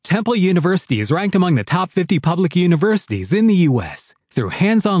Temple University is ranked among the top 50 public universities in the U.S. Through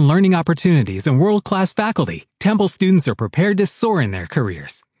hands-on learning opportunities and world-class faculty, Temple students are prepared to soar in their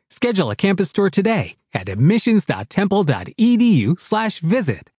careers. Schedule a campus tour today at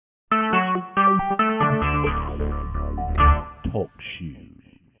admissions.temple.edu/visit. Talk shoes.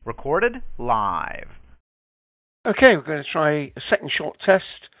 Recorded live. Okay, we're going to try a second short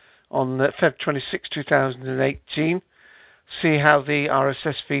test on Feb 26, 2018. See how the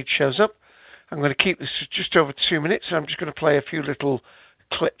RSS feed shows up. I'm going to keep this just over 2 minutes, and I'm just going to play a few little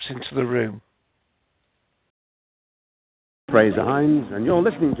clips into the room. Fraser Hines, and you're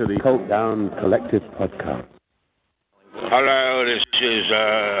listening to the Colt Down Collective Podcast. Hello, this is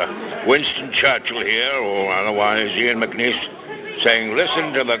Winston Churchill here, or otherwise Ian McNeice, saying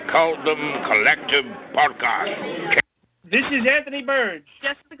listen to the Colton Collective Podcast. This is Anthony Burge,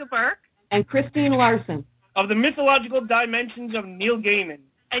 Jessica Burke, and Christine Larson of the Mythological Dimensions of Neil Gaiman.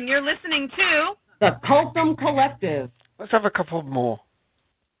 And you're listening to the Colton Collective. Let's have a couple more.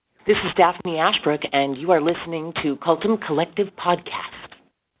 This is Daphne Ashbrook, and you are listening to Colton Collective Podcast.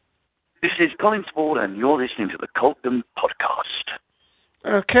 This is Colin Sport, and you're listening to the Colton Podcast.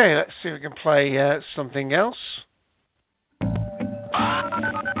 Okay, let's see if we can play something else.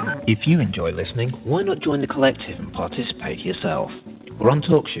 If you enjoy listening, why not join the collective and participate yourself? We're on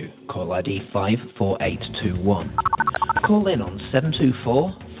TalkShoe. Call ID 54821. Call in on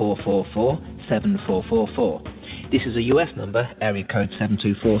 724-444-7444. This is a US number, area code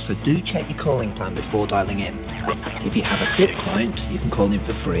 724, so do check your calling plan before dialing in. If you have a SIP client, you can call in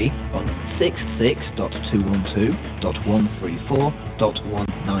for free on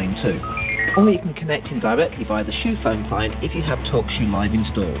 66.212.134.192. Or you can connect in directly via the Shoe phone client if you have TalkShoe Live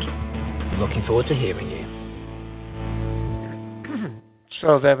installed. I'm looking forward to hearing you.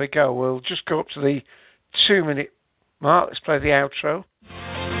 So there we go. We'll just go up to the 2 minute mark. Let's play the outro.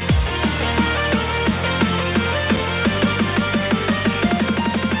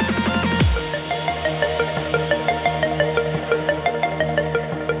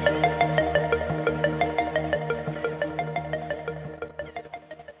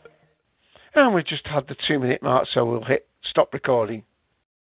 And we just had the 2 minute mark, so we'll hit stop recording.